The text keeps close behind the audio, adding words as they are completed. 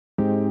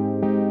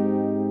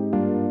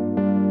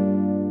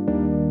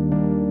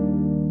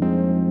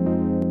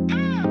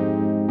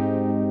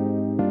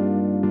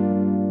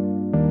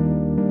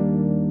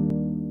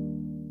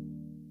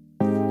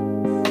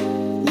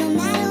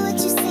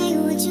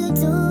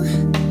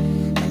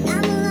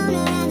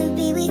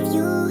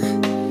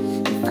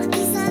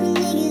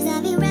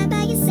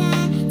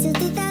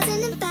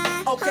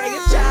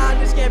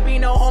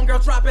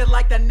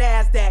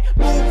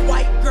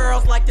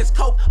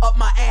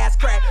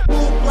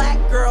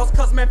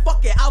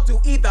I'll do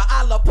either.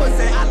 I love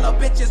pussy, I love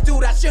bitches,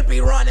 dude. I should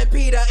be running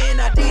Peter in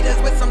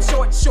Adidas with some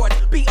short shorts.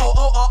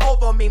 B-O-O all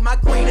over me. My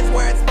green is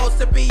where it's supposed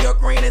to be. Your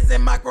green is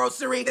in my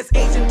grocery. This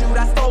Asian dude,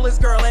 I stole his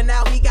girl, and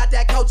now he got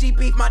that Koji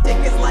beef. My dick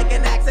is like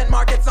an accent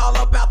mark. It's all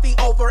about the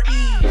over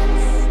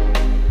ease.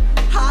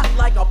 Hot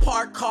like a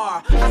parked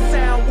car. I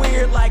sound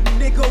weird like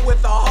nigga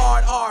with a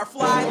hard R.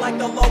 Fly like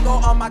the logo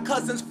on my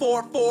cousin's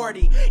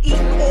 440. Eating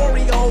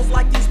Oreos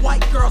like these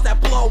white girls that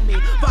blow me.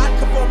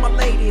 Vodka for my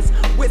ladies,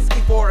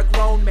 whiskey for a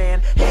grown man.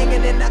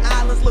 Hanging in the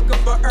islands looking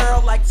for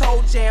Earl like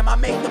Toe Jam. I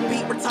make the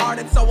beat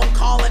retarded, so I'm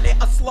calling it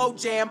a slow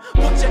jam.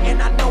 Butcher and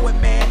I know it,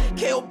 man.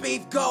 Kill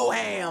beef, go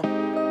ham.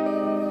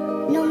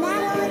 No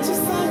matter what you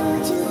say,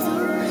 what you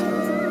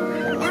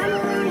do, when I'm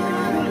around,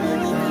 I will be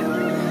with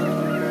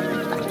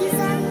you. Fuck these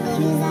other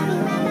niggas, I'll be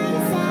right by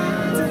your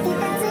side.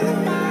 2,000 in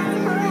the back.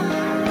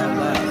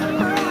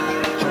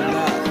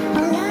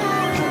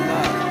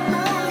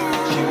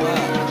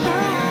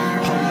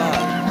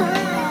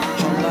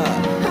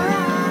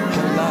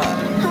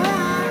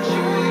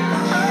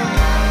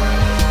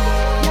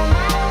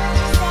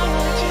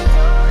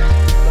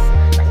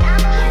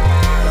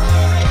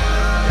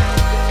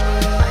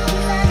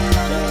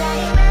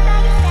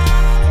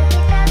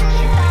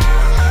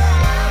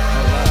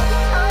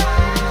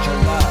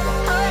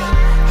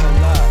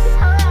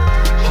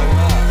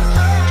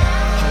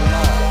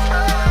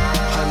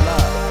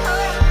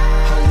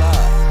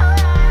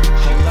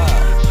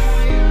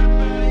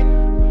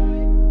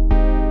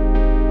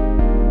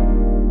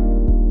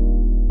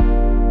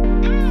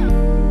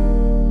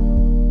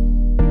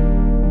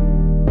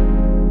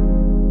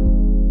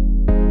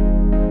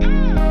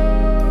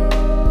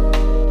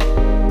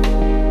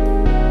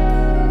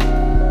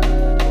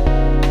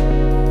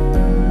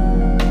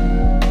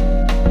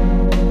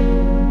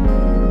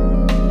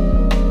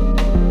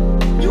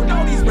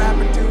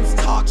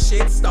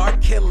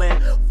 Start killing.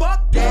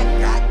 Fuck that,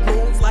 got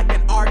goons like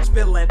an arch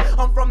villain.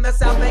 I'm from the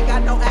south, ain't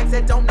got no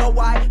accent, don't know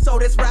why. So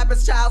this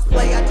rapper's child's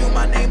play, I do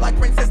my name like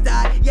Princess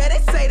Di. Yeah, they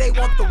say they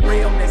want the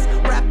realness.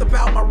 Rapped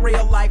about my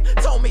real life,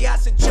 told me I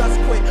should just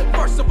quit.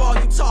 First of all,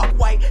 you talk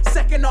white.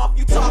 Second off,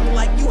 you talk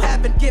like you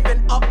haven't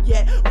given up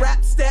yet.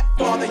 Rap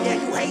stepfather, yeah,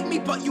 you hate me,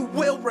 but you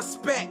will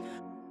respect.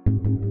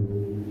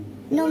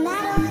 No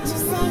matter what you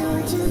say,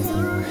 what you do,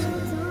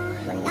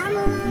 when I'm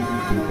around,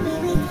 I will be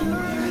with you.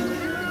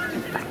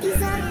 Fuck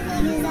these other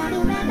niggas, I'll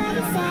be right by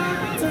your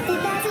side.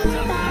 2,000 in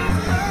the back.